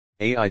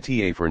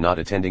AITA for not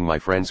attending my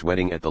friend's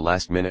wedding at the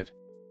last minute.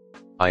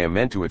 I am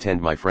meant to attend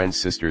my friend's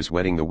sister's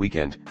wedding the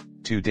weekend,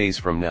 2 days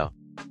from now.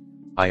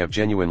 I have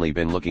genuinely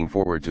been looking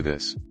forward to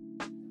this.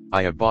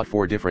 I have bought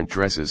 4 different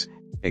dresses,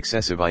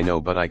 excessive I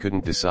know, but I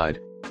couldn't decide,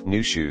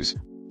 new shoes,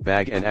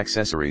 bag and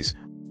accessories,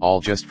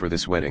 all just for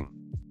this wedding.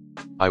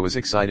 I was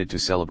excited to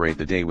celebrate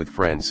the day with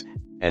friends,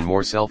 and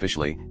more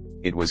selfishly,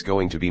 it was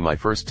going to be my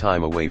first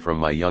time away from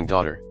my young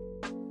daughter.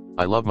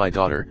 I love my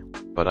daughter,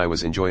 but I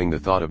was enjoying the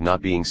thought of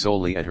not being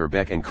solely at her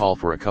beck and call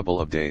for a couple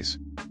of days.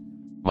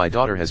 My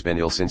daughter has been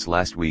ill since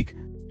last week.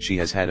 She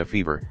has had a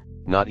fever,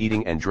 not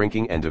eating and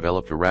drinking, and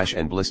developed a rash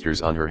and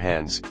blisters on her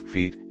hands,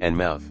 feet, and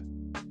mouth.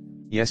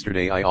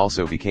 Yesterday I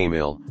also became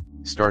ill,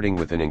 starting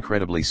with an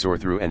incredibly sore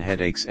throat and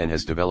headaches, and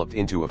has developed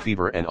into a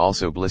fever and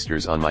also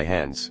blisters on my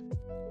hands.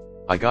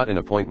 I got an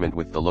appointment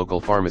with the local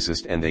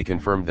pharmacist and they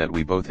confirmed that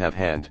we both have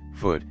hand,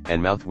 foot,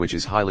 and mouth, which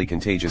is highly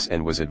contagious,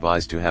 and was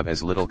advised to have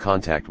as little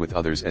contact with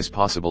others as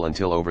possible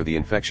until over the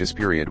infectious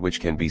period, which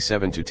can be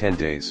 7 to 10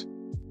 days.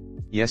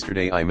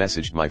 Yesterday I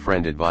messaged my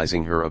friend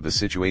advising her of the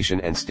situation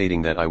and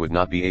stating that I would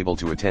not be able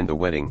to attend the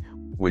wedding,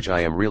 which I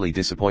am really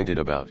disappointed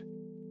about.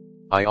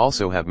 I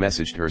also have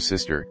messaged her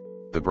sister,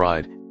 the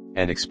bride,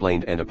 and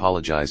explained and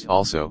apologized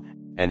also,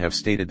 and have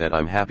stated that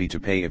I'm happy to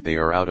pay if they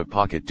are out of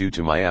pocket due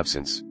to my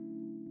absence.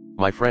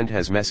 My friend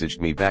has messaged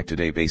me back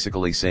today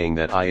basically saying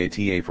that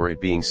IATA for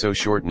it being so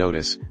short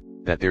notice,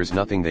 that there's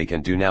nothing they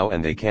can do now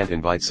and they can't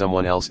invite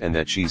someone else, and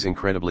that she's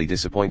incredibly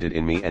disappointed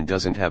in me and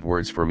doesn't have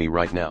words for me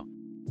right now.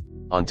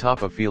 On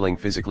top of feeling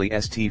physically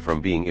st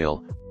from being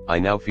ill, I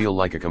now feel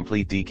like a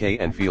complete DK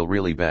and feel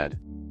really bad.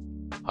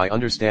 I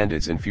understand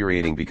it's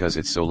infuriating because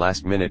it's so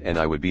last minute, and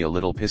I would be a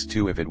little pissed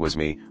too if it was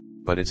me,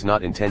 but it's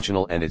not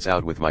intentional and it's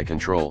out with my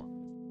control.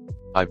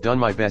 I've done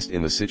my best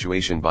in the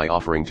situation by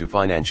offering to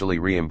financially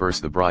reimburse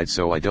the bride,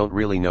 so I don't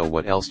really know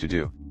what else to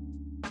do.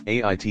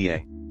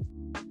 AITA.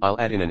 I'll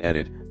add in an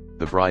edit: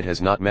 the bride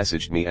has not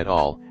messaged me at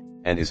all,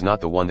 and is not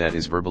the one that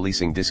is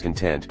verbalizing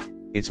discontent,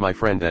 it's my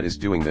friend that is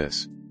doing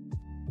this.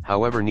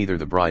 However, neither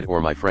the bride or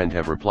my friend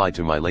have replied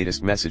to my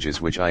latest messages,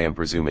 which I am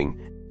presuming,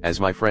 as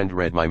my friend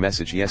read my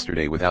message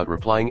yesterday without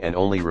replying and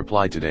only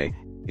replied today,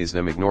 is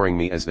them ignoring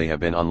me as they have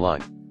been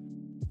online.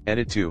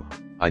 Edit 2.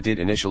 I did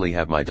initially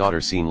have my daughter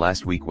seen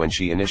last week when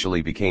she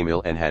initially became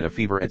ill and had a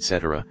fever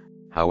etc,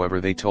 however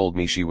they told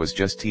me she was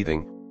just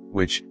teething,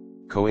 which,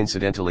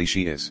 coincidentally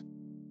she is.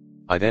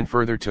 I then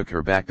further took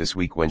her back this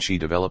week when she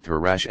developed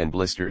her rash and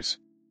blisters.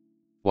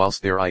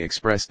 Whilst there I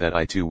expressed that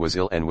I too was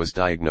ill and was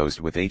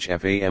diagnosed with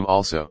HFAM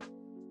also.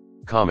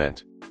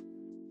 Comment.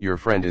 Your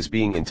friend is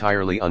being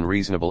entirely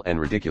unreasonable and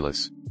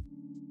ridiculous.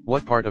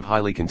 What part of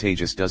highly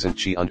contagious doesn't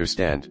she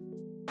understand?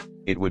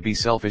 It would be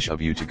selfish of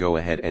you to go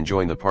ahead and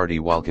join the party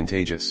while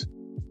contagious.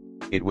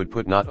 It would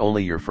put not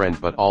only your friend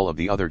but all of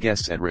the other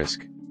guests at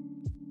risk.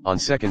 On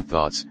second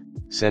thoughts,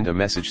 send a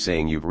message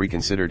saying you've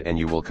reconsidered and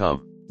you will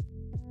come.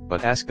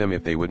 But ask them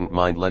if they wouldn't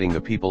mind letting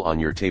the people on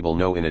your table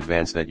know in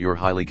advance that you're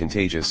highly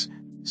contagious,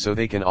 so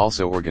they can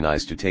also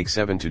organize to take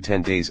 7 to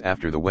 10 days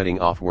after the wedding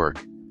off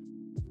work.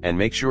 And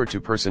make sure to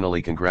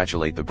personally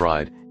congratulate the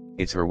bride.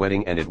 It's her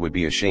wedding and it would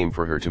be a shame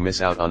for her to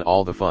miss out on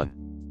all the fun.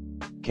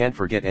 Can't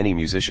forget any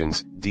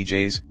musicians,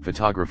 DJs,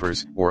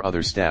 photographers, or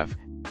other staff,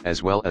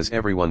 as well as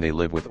everyone they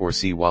live with or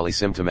see while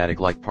asymptomatic,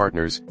 like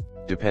partners,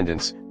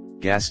 dependents,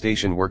 gas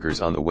station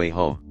workers on the way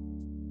home.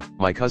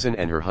 My cousin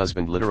and her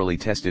husband literally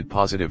tested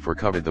positive for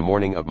COVID the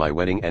morning of my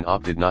wedding and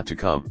opted not to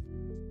come.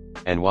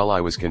 And while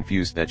I was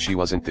confused that she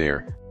wasn't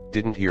there,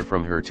 didn't hear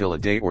from her till a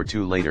day or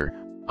two later,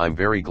 I'm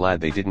very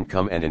glad they didn't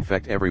come and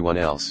infect everyone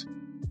else.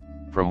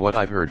 From what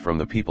I've heard from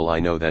the people I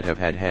know that have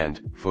had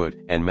hand, foot,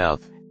 and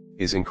mouth,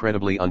 is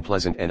incredibly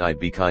unpleasant, and I'd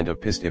be kind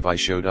of pissed if I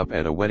showed up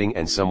at a wedding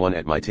and someone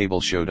at my table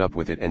showed up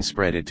with it and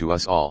spread it to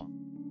us all.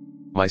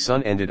 My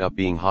son ended up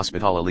being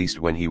hospitalized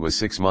when he was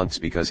 6 months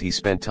because he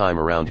spent time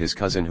around his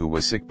cousin who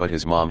was sick, but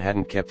his mom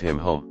hadn't kept him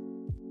home.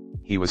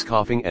 He was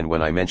coughing, and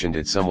when I mentioned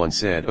it someone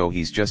said, "Oh,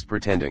 he's just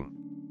pretending."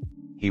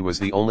 He was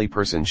the only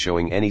person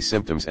showing any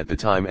symptoms at the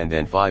time, and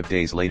then 5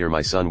 days later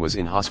my son was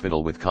in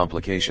hospital with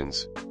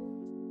complications.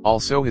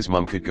 Also his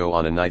mom could go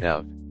on a night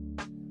out.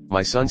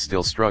 My son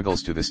still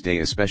struggles to this day,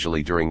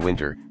 especially during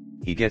winter.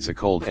 He gets a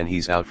cold and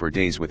he's out for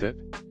days with it.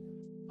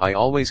 I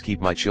always keep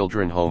my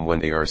children home when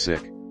they are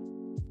sick.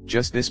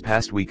 Just this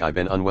past week I've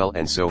been unwell,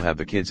 and so have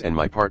the kids and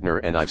my partner,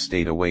 and I've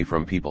stayed away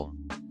from people.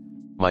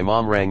 My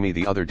mom rang me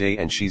the other day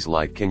and she's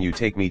like, "Can you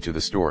take me to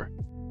the store?"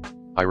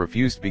 I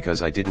refused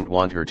because I didn't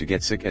want her to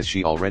get sick as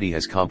she already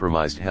has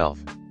compromised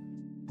health.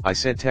 I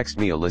said, "Text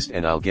me a list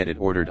and I'll get it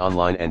ordered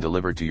online and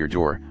delivered to your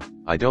door.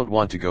 I don't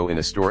want to go in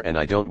a store and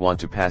I don't want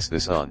to pass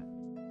this on."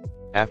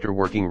 After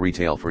working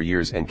retail for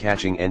years and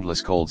catching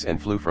endless colds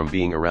and flu from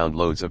being around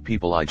loads of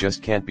people, I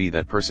just can't be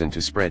that person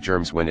to spread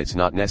germs when it's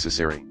not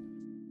necessary.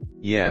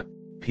 Yeah,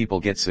 people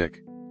get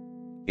sick.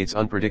 It's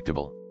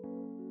unpredictable.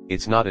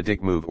 It's not a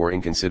dick move or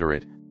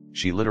inconsiderate,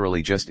 she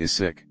literally just is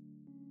sick.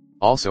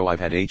 Also, I've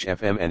had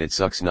HFM and it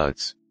sucks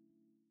nuts.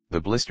 The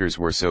blisters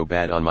were so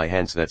bad on my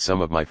hands that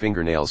some of my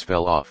fingernails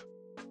fell off.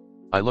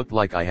 I looked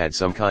like I had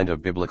some kind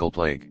of biblical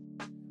plague.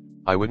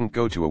 I wouldn't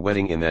go to a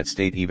wedding in that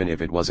state even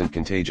if it wasn't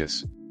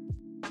contagious.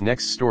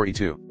 Next story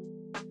 2.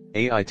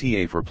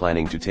 AITA for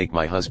planning to take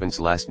my husband's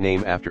last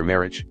name after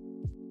marriage.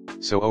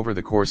 So over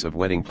the course of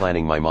wedding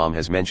planning my mom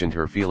has mentioned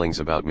her feelings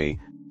about me,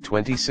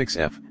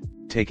 26F,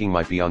 taking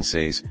my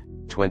fiancé's,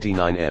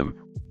 29M,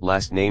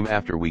 last name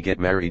after we get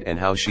married and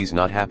how she's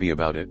not happy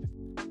about it.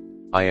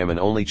 I am an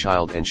only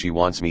child and she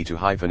wants me to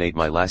hyphenate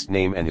my last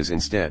name and his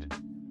instead.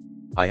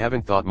 I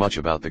haven't thought much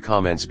about the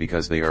comments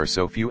because they are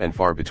so few and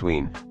far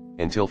between,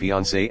 until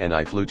fiancé and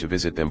I flew to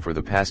visit them for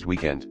the past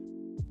weekend.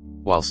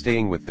 While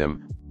staying with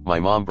them, my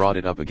mom brought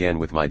it up again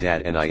with my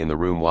dad and I in the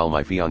room while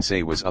my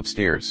fiancé was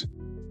upstairs.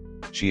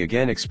 She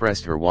again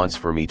expressed her wants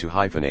for me to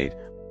hyphenate,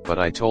 but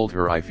I told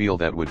her I feel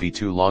that would be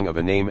too long of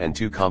a name and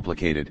too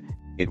complicated,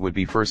 it would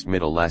be first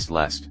middle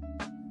last.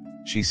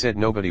 She said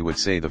nobody would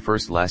say the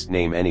first last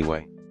name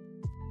anyway.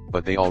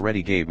 But they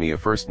already gave me a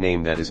first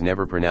name that is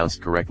never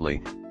pronounced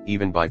correctly,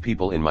 even by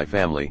people in my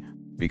family,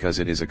 because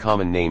it is a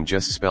common name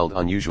just spelled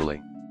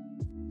unusually.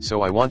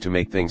 So I want to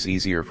make things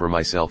easier for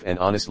myself and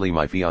honestly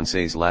my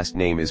fiancé's last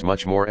name is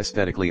much more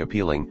aesthetically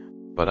appealing,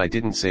 but I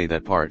didn't say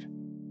that part.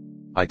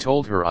 I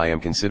told her I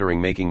am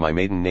considering making my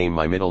maiden name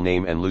my middle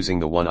name and losing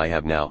the one I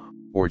have now,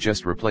 or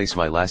just replace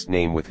my last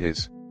name with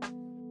his.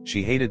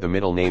 She hated the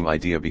middle name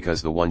idea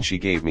because the one she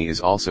gave me is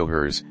also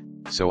hers,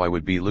 so I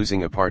would be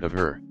losing a part of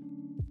her.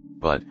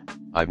 But,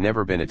 I've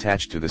never been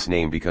attached to this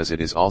name because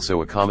it is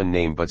also a common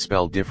name but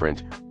spelled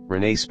different,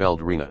 Renee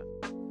spelled Rena.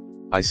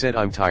 I said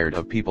I'm tired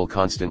of people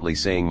constantly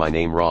saying my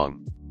name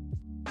wrong.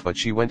 But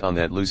she went on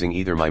that losing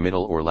either my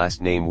middle or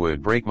last name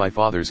would break my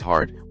father's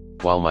heart,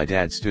 while my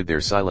dad stood there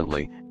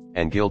silently,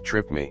 and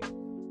guilt-tripped me.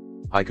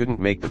 I couldn't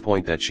make the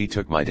point that she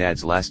took my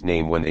dad's last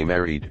name when they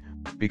married,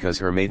 because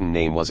her maiden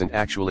name wasn't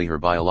actually her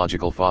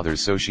biological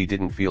father's so she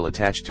didn't feel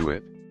attached to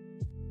it.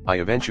 I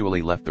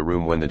eventually left the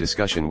room when the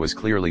discussion was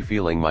clearly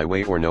feeling my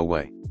way or no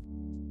way.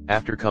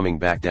 After coming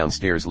back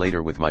downstairs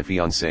later with my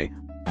fiancé,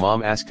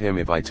 Mom asked him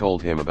if I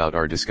told him about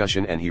our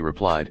discussion and he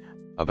replied,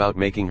 about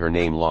making her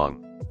name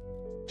long.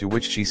 To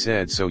which she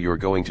said so you're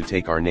going to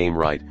take our name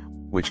right,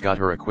 which got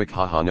her a quick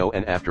haha no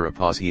and after a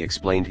pause he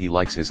explained he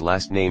likes his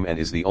last name and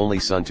is the only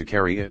son to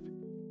carry it.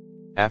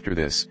 After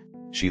this,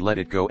 she let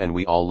it go and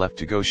we all left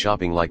to go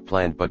shopping like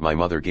planned but my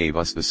mother gave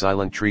us the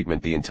silent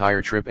treatment the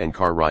entire trip and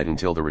car ride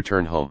until the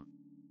return home.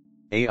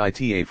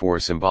 AITA for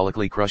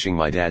symbolically crushing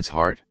my dad's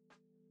heart.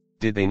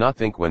 Did they not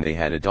think when they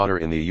had a daughter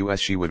in the US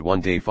she would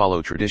one day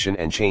follow tradition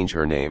and change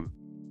her name?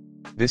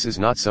 This is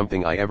not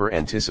something I ever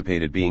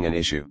anticipated being an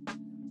issue.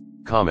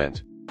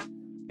 Comment.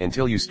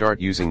 Until you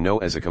start using no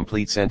as a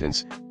complete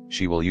sentence,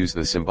 she will use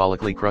the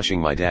symbolically crushing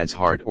my dad's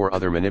heart or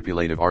other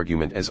manipulative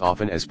argument as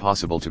often as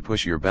possible to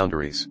push your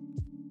boundaries.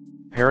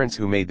 Parents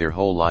who made their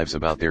whole lives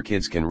about their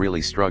kids can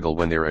really struggle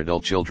when their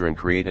adult children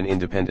create an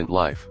independent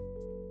life.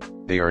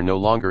 They are no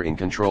longer in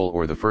control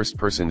or the first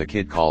person the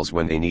kid calls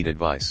when they need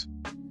advice.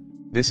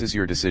 This is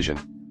your decision.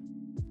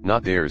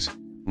 Not theirs,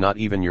 not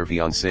even your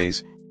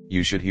fiancé's,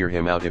 you should hear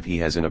him out if he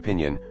has an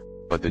opinion,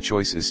 but the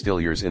choice is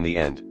still yours in the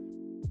end.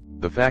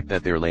 The fact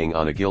that they're laying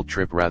on a guilt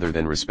trip rather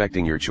than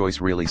respecting your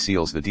choice really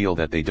seals the deal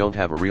that they don't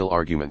have a real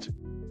argument.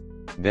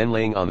 Then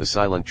laying on the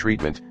silent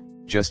treatment,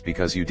 just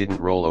because you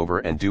didn't roll over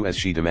and do as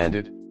she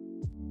demanded?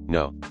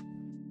 No.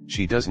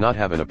 She does not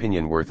have an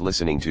opinion worth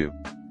listening to.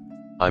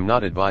 I'm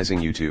not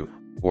advising you to,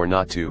 or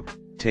not to,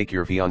 take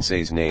your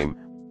fiancé's name.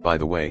 By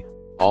the way,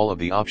 all of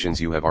the options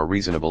you have are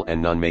reasonable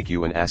and none make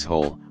you an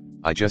asshole.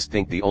 I just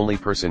think the only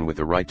person with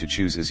the right to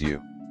choose is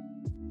you.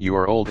 You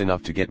are old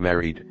enough to get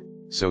married,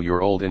 so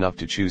you're old enough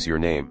to choose your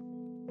name.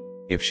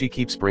 If she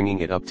keeps bringing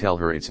it up, tell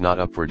her it's not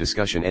up for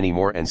discussion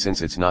anymore, and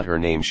since it's not her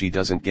name she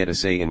doesn't get a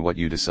say in what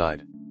you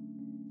decide.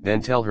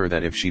 Then tell her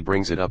that if she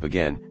brings it up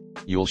again,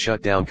 you'll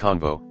shut down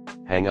convo,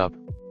 hang up,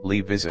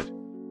 leave visit.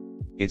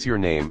 It's your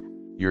name,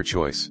 your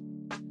choice.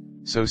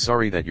 So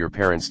sorry that your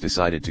parents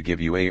decided to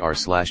give you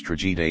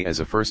AR/Tragedy as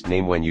a first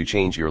name when you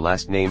change your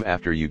last name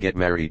after you get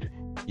married.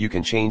 You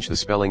can change the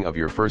spelling of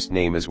your first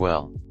name as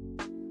well.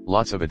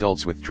 Lots of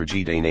adults with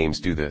Tragedy names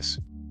do this.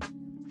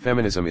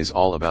 Feminism is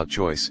all about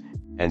choice,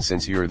 and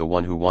since you're the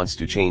one who wants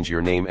to change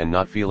your name and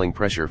not feeling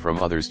pressure from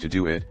others to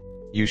do it,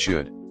 you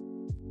should.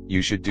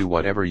 You should do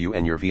whatever you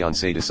and your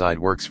fiancé decide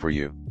works for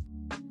you.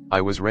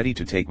 I was ready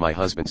to take my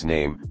husband's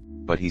name,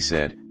 but he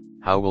said,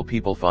 "How will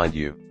people find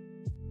you?"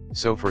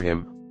 So for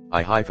him,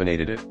 I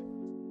hyphenated it.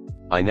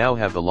 I now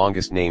have the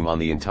longest name on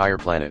the entire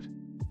planet.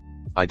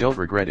 I don't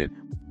regret it,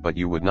 but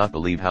you would not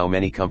believe how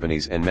many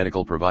companies and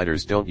medical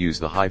providers don't use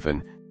the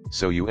hyphen,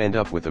 so you end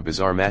up with a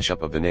bizarre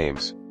mashup of the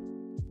names.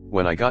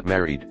 When I got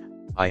married,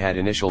 I had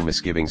initial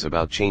misgivings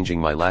about changing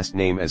my last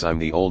name as I'm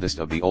the oldest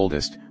of the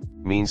oldest,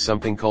 means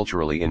something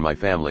culturally in my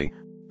family,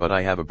 but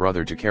I have a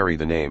brother to carry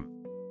the name.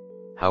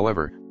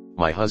 However,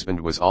 my husband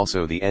was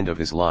also the end of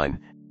his line,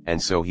 and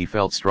so he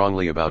felt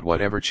strongly about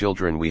whatever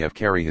children we have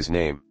carry his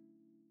name.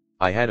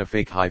 I had a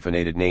fake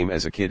hyphenated name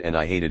as a kid and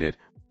I hated it.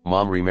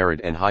 Mom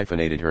remarried and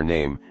hyphenated her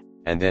name,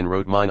 and then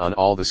wrote mine on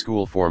all the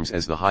school forms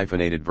as the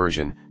hyphenated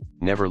version,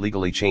 never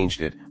legally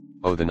changed it.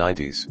 Oh, the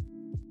 90s.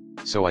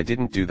 So I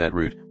didn't do that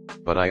route,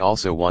 but I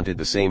also wanted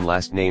the same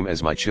last name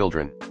as my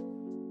children.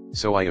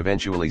 So I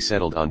eventually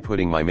settled on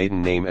putting my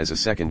maiden name as a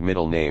second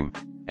middle name,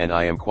 and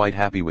I am quite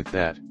happy with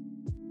that.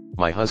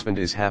 My husband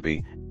is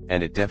happy,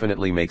 and it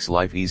definitely makes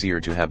life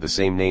easier to have the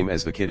same name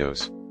as the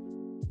kiddos.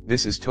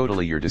 This is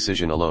totally your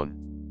decision alone.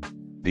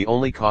 The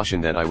only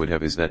caution that I would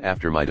have is that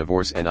after my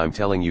divorce, and I'm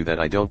telling you that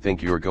I don't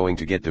think you're going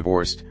to get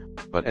divorced,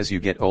 but as you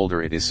get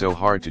older it is so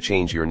hard to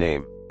change your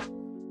name.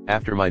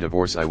 After my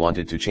divorce I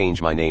wanted to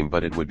change my name,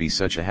 but it would be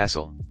such a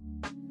hassle.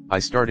 I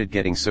started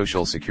getting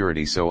Social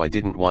Security, so I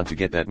didn't want to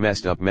get that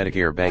messed up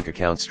Medicare, bank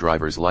accounts,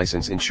 driver's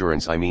license,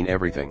 insurance, I mean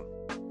everything.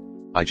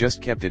 I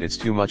just kept it, it's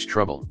too much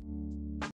trouble.